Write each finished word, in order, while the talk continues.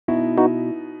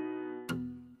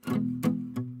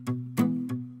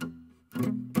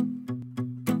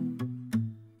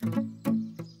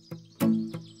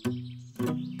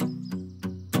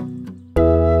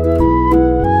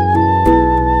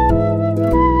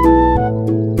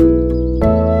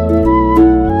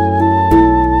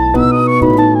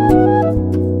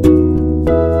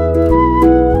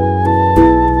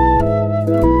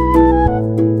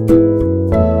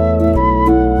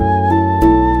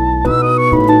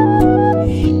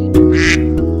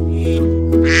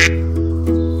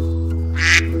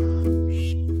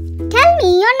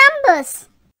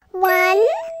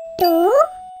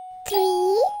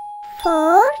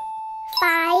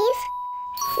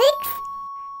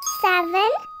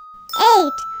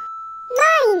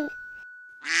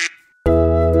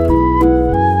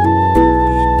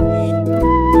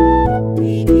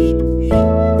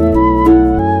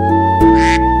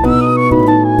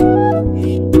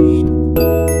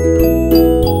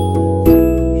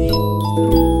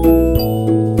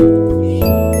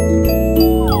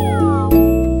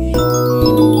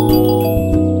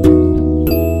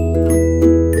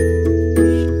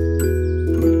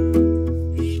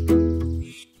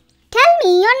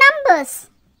numbers.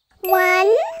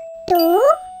 1, 2,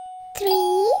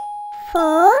 3,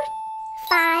 4,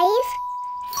 5,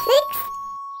 6.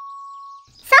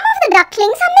 Some of the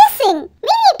ducklings are missing. We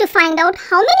need to find out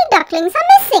how many ducklings are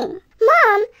missing.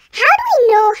 Mom, how do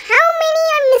we know how many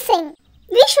are missing?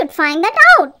 We should find that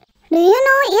out. Do you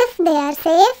know if they are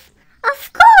safe?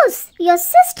 Of course, your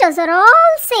sisters are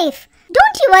all safe.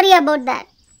 Don't you worry about that.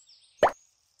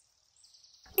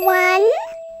 1,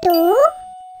 2,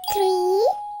 3,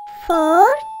 4,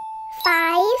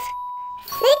 5,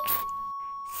 6,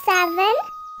 7,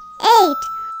 8,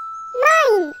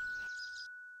 9.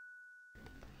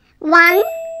 1,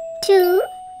 2,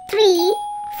 3,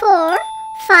 4,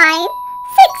 5,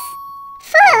 6.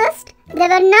 First, there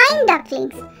were 9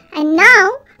 ducklings and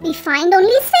now we find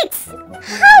only 6.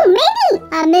 How many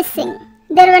are missing?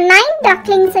 There were 9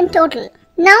 ducklings in total.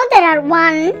 Now there are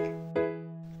 1,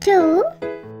 2,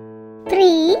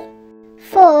 3,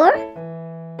 4,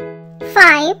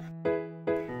 5,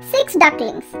 6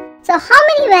 ducklings. So how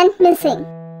many went missing?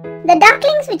 The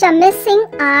ducklings which are missing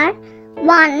are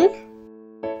 1,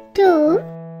 2,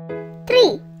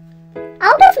 3.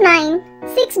 Out of 9,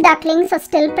 6 ducklings are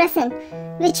still present,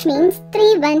 which means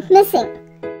 3 went missing.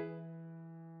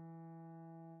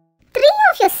 3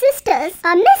 of your sisters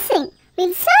are missing.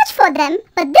 We'll search for them,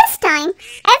 but this time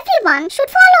everyone should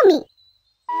follow me.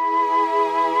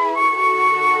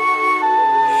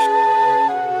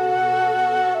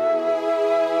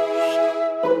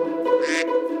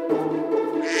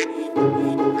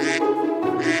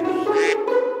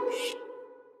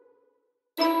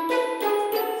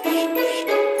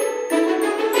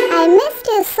 I missed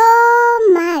you so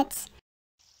much.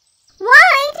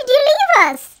 Why did you leave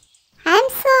us? I'm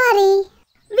sorry.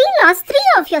 We lost 3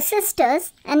 of your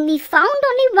sisters and we found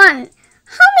only 1.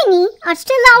 How many are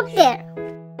still out there?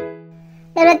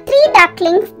 There were 3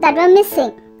 ducklings that were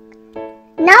missing.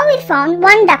 Now we found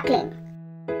 1 duckling.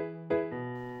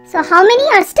 So how many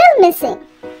are still missing?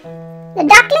 The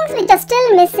ducklings which are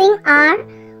still missing are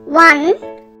 1,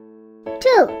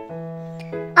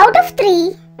 2. Out of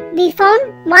 3, we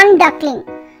found 1 duckling,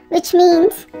 which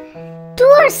means 2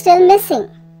 are still missing.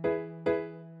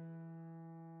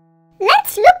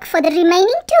 Let's look for the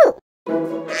remaining 2.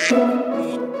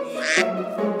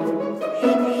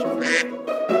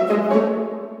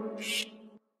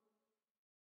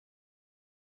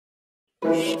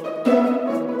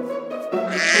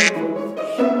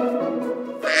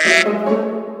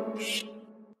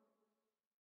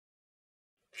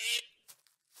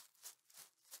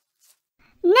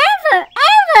 Never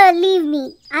ever leave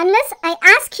me unless I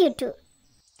ask you to.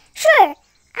 Sure,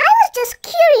 I was just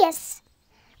curious.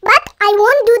 But I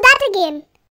won't do that again.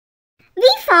 We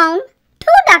found 2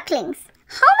 ducklings.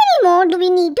 How many more do we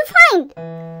need to find?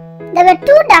 There were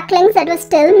 2 ducklings that were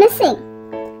still missing.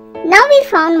 Now we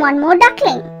found 1 more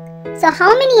duckling. So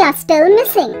how many are still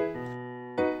missing?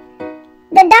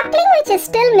 The duckling which is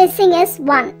still missing is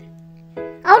 1.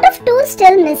 Out of 2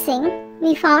 still missing,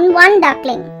 we found 1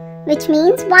 duckling, which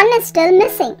means 1 is still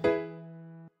missing.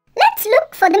 Let's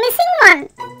look for the missing one.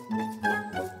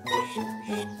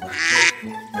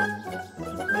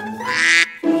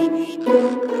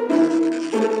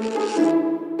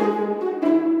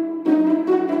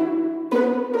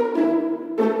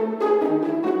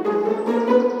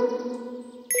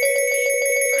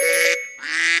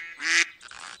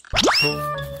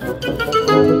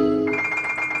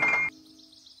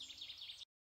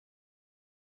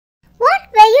 What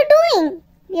were you doing?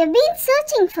 We have been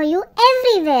searching for you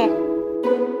everywhere.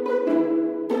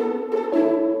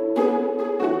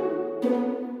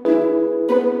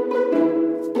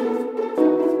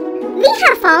 We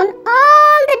have found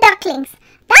all the ducklings.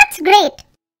 That's great.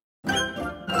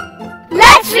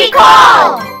 Let's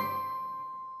recall!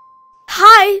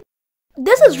 Hi,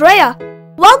 this is Raya.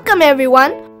 Welcome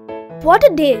everyone. What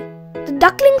a day. The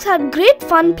ducklings had great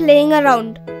fun playing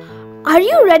around. Are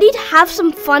you ready to have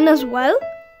some fun as well?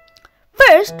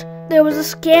 First, there was a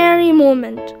scary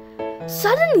moment.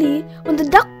 Suddenly, when the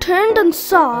duck turned and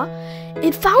saw,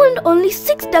 it found only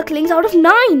 6 ducklings out of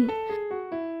 9.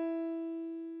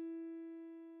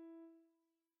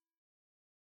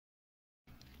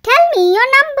 Tell me your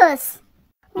numbers.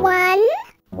 1,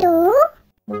 2,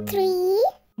 3,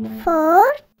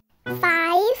 4,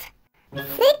 5,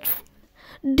 6.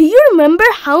 Do you remember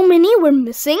how many were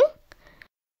missing?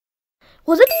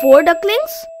 Was it 4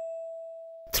 ducklings?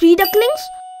 3 ducklings?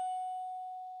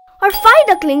 Or 5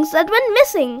 ducklings that went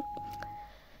missing?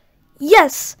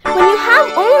 Yes, when you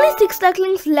have only 6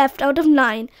 ducklings left out of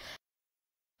 9,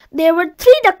 there were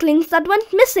 3 ducklings that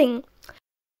went missing.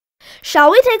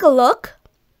 Shall we take a look?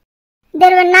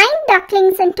 There were 9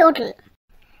 ducklings in total.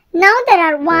 Now there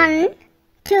are 1,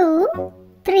 2,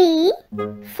 3,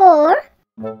 4,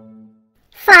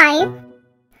 5,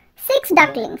 6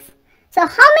 ducklings. So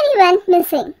how many went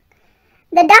missing?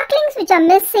 The ducklings which are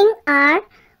missing are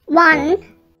 1,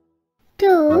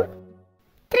 2,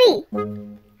 3.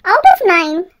 Out of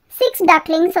 9, 6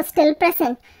 ducklings are still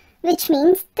present, which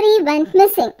means 3 went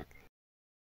missing.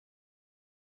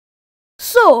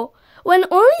 So, when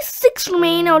only 6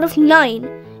 remain out of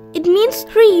 9, it means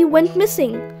 3 went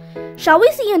missing. Shall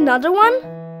we see another one?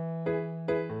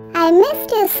 I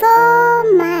missed you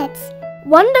so much.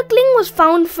 1 duckling was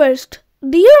found first.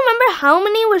 Do you remember how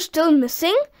many were still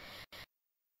missing?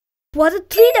 Was it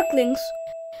 3 ducklings,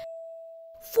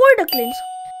 4 ducklings,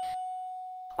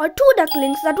 or 2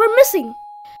 ducklings that were missing?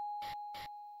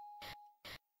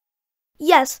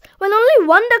 Yes, when only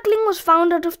 1 duckling was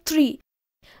found out of 3,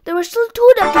 there were still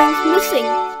 2 ducklings missing.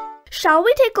 Shall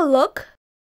we take a look?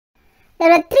 There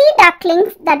were 3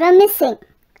 ducklings that were missing.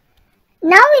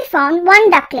 Now we found 1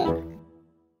 duckling.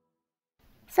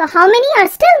 So how many are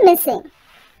still missing?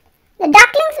 The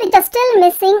ducklings which are still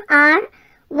missing are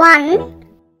 1,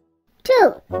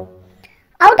 2.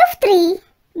 Out of 3,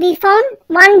 we found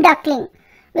 1 duckling,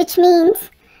 which means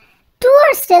 2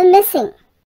 are still missing.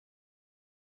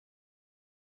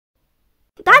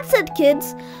 That's it,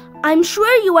 kids. I'm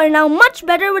sure you are now much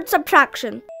better with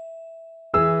subtraction.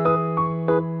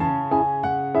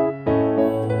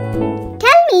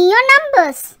 Tell me your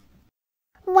numbers.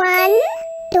 1,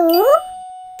 2,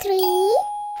 3,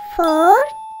 4,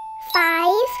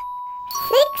 5,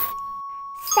 6,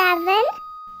 7,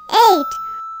 8,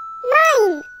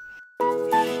 9.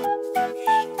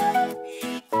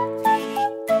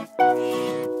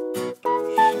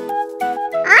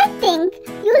 I think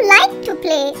you like to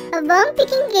play a worm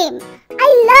picking game. I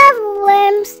love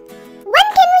worms. When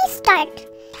can we start?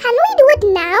 Can we do it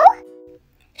now?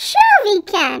 Sure we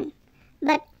can.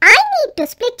 But I need to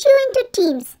split you into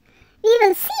teams. We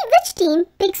will see which team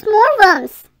picks more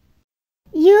worms.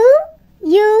 You,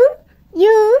 and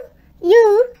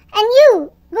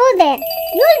you. Go there.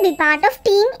 You'll be part of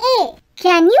team A.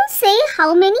 Can you say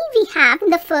how many we have in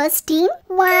the first team?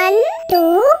 1,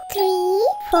 2, 3,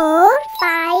 4,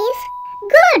 5.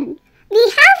 Good. We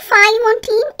have 5 on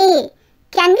team A.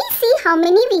 Can we see how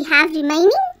many we have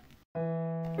remaining?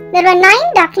 There were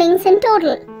 9 ducklings in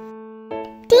total.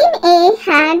 Team A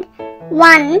had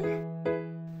 1,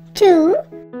 2,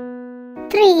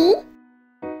 3,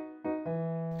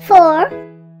 4,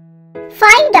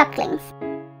 5 ducklings.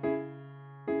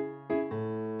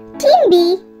 Team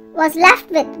B was left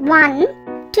with 1,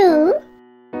 2,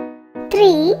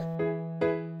 3,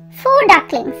 4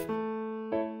 ducklings.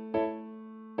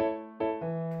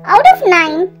 Out of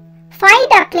 9, 5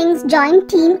 ducklings joined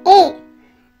Team A,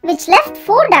 which left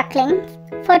 4 ducklings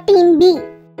for Team B.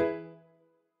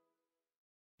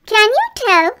 Can you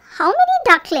tell how many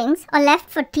ducklings are left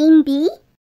for Team B?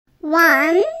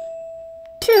 1,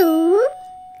 2,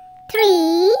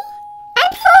 3,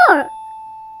 and 4.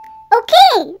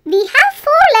 Okay, we have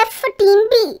 4 left for Team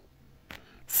B.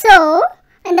 So,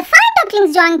 when the 5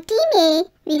 ducklings join Team A,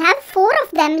 we have 4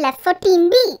 of them left for Team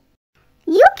B.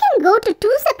 You can go to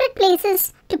 2 separate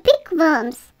places to pick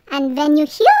worms, and when you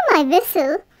hear my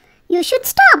whistle, you should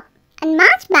stop and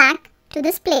march back to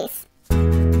this place.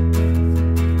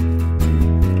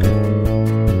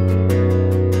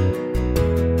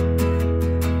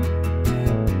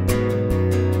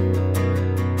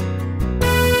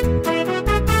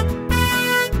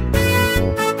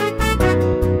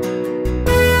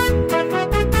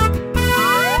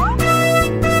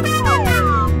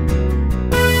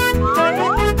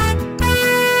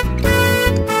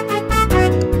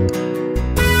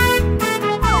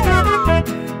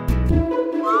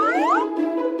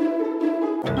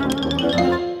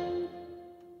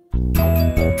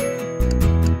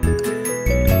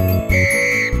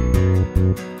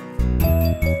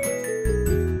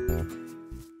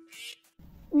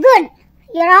 Good,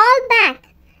 you're all back.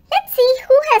 Let's see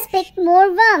who has picked more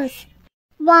worms.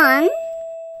 1,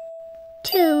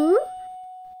 2,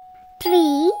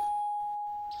 3,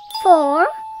 4,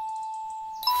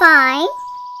 5,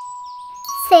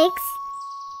 6,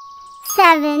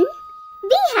 7.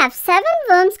 We have 7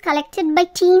 worms collected by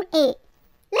Team A.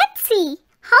 Let's see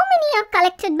how many are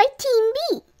collected by Team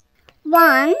B.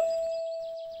 1,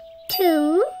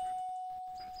 2,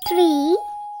 3,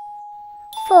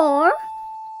 4,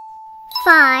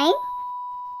 5,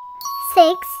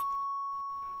 6,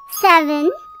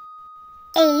 7,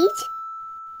 8,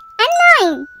 and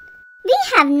 9. We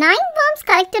have 9 worms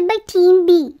collected by Team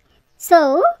B.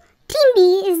 So, Team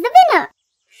B is the winner.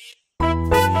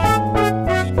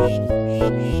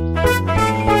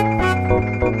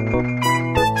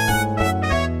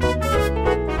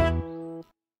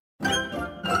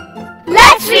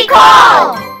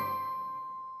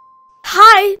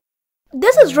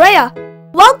 is Raya.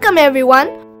 Welcome everyone.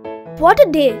 What a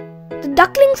day. The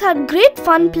ducklings had great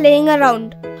fun playing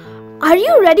around. Are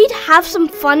you ready to have some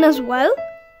fun as well?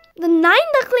 The 9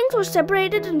 ducklings were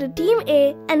separated into Team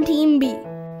A and Team B.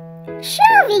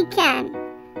 Sure we can.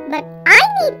 But I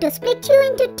need to split you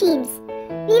into teams.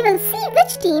 We will see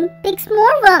which team picks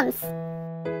more worms.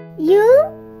 You,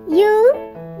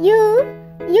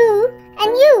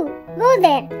 and you. Go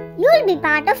there. You'll be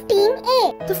part of Team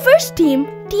A. The first team,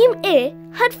 Team A,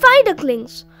 had 5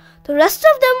 ducklings. The rest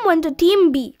of them went to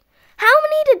Team B. How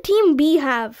many did Team B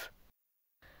have?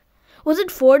 Was it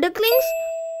 4 ducklings?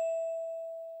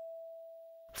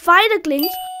 5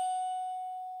 ducklings?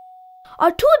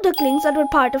 Or 2 ducklings that were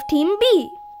part of Team B?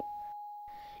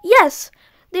 Yes,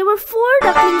 there were 4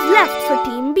 ducklings left for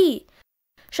Team B.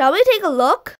 Shall we take a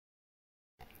look?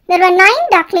 There were 9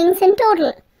 ducklings in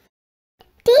total.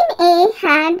 Team A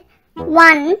had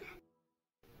 1,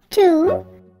 2,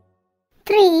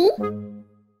 3,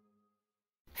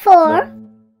 4,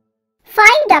 5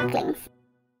 ducklings.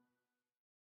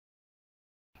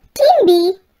 Team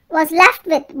B was left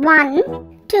with 1,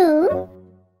 2,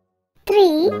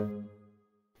 3,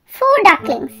 4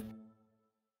 ducklings.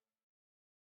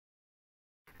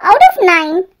 Out of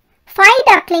 9, 5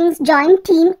 ducklings joined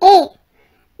Team A,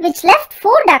 which left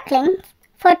 4 ducklings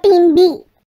for Team B.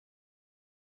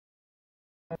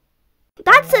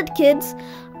 That's it, kids.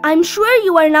 I'm sure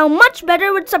you are now much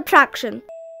better with subtraction.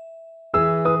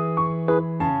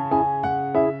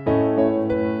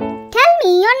 Tell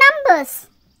me your numbers.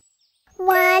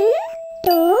 1,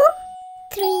 2,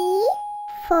 3,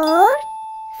 4,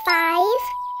 5,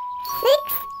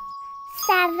 6,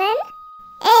 7,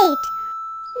 8,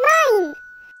 9.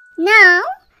 Now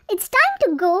it's time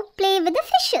to go play with the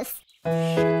fishes.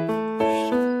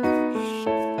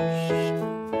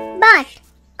 But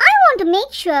I want to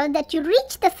make sure that you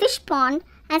reach the fish pond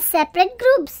as separate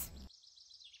groups.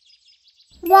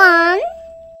 1,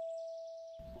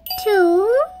 2,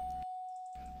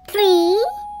 3,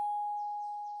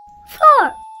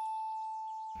 4.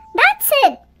 That's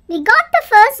it. We got the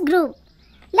first group.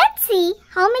 Let's see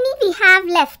how many we have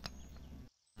left.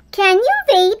 Can you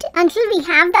wait until we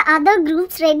have the other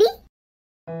groups ready?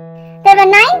 There were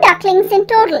 9 ducklings in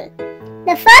total.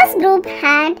 The first group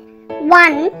had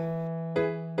 1,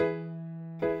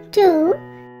 2,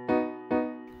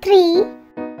 3,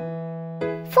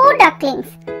 4 ducklings.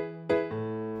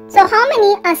 So how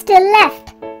many are still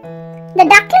left? The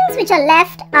ducklings which are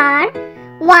left are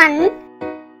 1,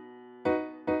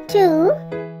 2,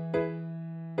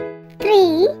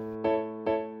 3,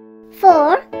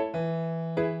 4,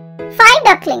 5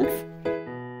 ducklings.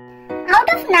 Out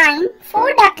of 9,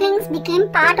 4 ducklings became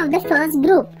part of the first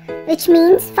group, which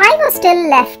means 5 are still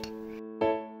left.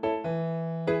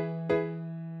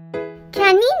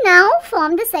 Can we now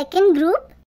form the second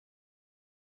group?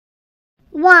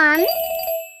 1,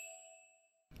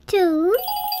 2,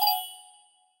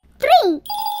 3.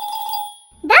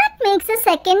 That makes a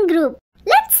second group.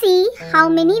 Let's see how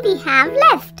many we have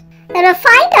left. There are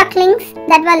 5 ducklings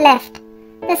that were left.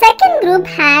 The second group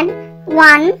had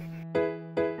 1,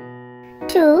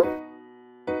 2,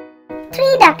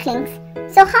 3 ducklings.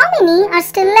 So how many are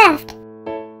still left?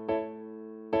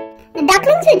 The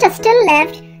ducklings which are still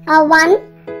left are 1,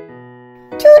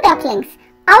 2 ducklings.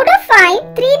 Out of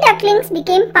 5, 3 ducklings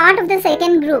became part of the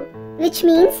second group, which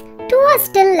means 2 are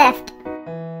still left.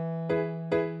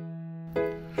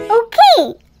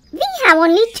 Okay, we have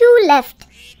only 2 left,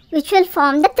 which will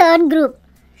form the third group.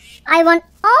 I want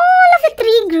all of the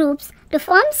 3 groups to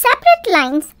form separate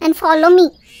lines and follow me.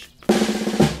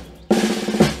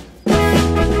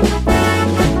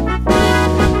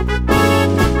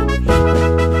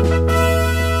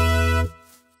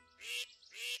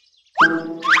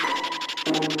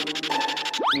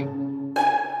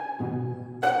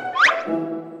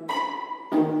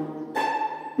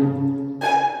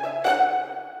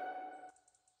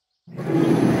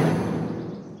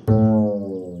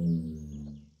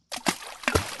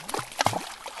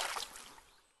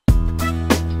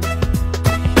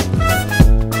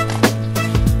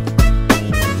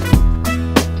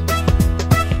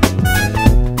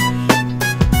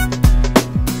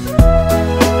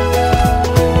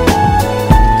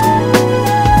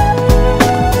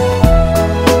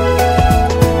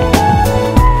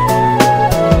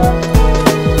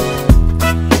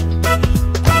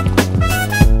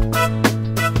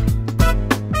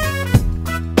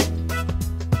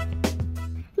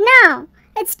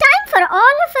 It's time for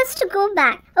all of us to go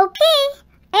back. Okay,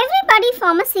 everybody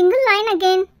form a single line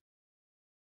again.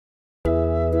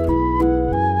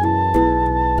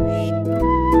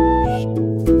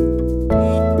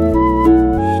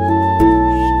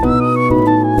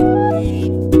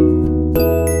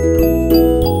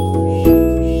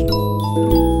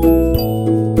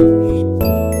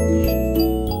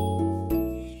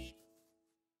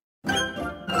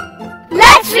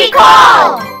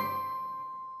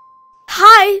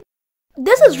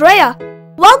 Rhea.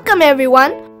 Welcome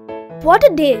everyone. What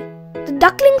a day. The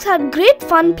ducklings had great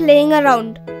fun playing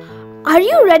around. Are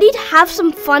you ready to have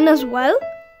some fun as well?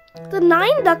 The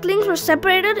 9 ducklings were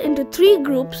separated into 3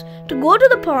 groups to go to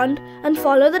the pond and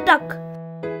follow the duck.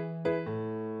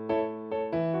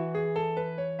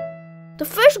 The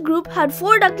first group had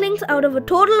 4 ducklings out of a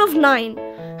total of 9.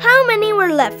 How many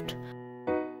were left?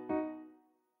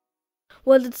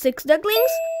 Was it 6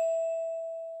 ducklings?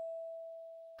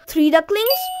 3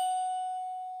 ducklings?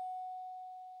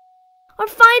 Or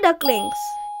 5 ducklings?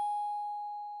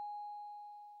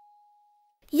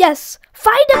 Yes,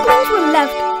 5 ducklings were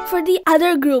left for the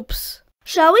other groups.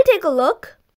 Shall we take a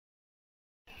look?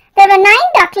 There were 9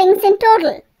 ducklings in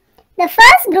total. The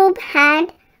first group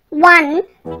had 1,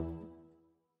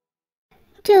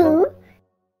 2,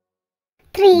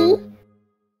 3,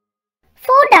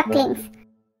 4 ducklings.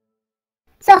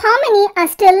 So how many are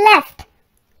still left?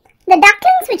 The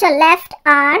ducklings which are left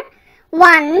are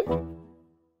 1,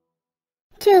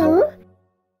 2,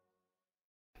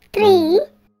 3,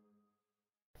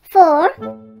 4,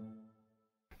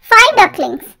 5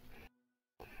 ducklings.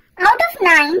 Out of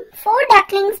 9, 4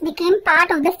 ducklings became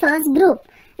part of the first group,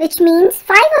 which means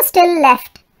 5 are still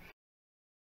left.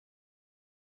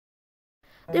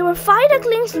 There were 5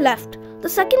 ducklings left. The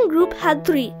second group had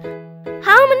 3.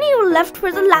 How many were left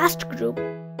for the last group?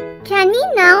 Can we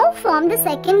now form the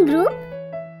second group?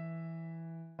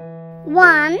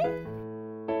 1,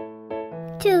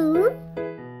 2,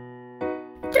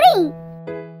 3.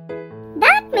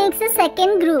 That makes the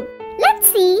second group.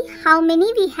 Let's see how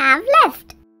many we have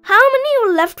left. How many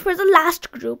were left for the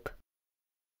last group?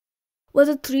 Was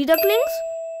it 3 ducklings?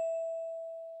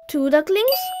 2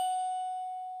 ducklings?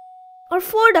 Or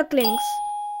 4 ducklings?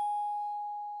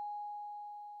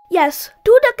 Yes,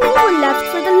 2 ducklings were left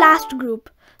for the last group.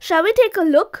 Shall we take a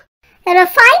look? There are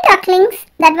 5 ducklings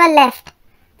that were left.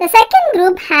 The second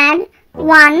group had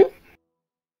 1,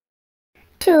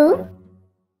 2,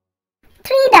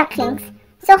 3 ducklings.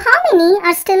 So how many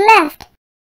are still left?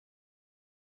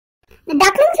 The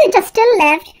ducklings which are still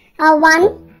left are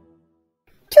 1,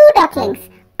 2 ducklings.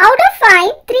 Out of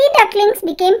 5, 3 ducklings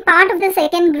became part of the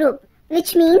second group,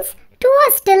 which means 2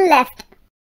 are still left.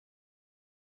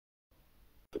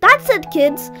 That's it,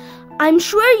 kids. I'm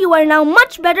sure you are now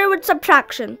much better with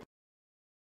subtraction.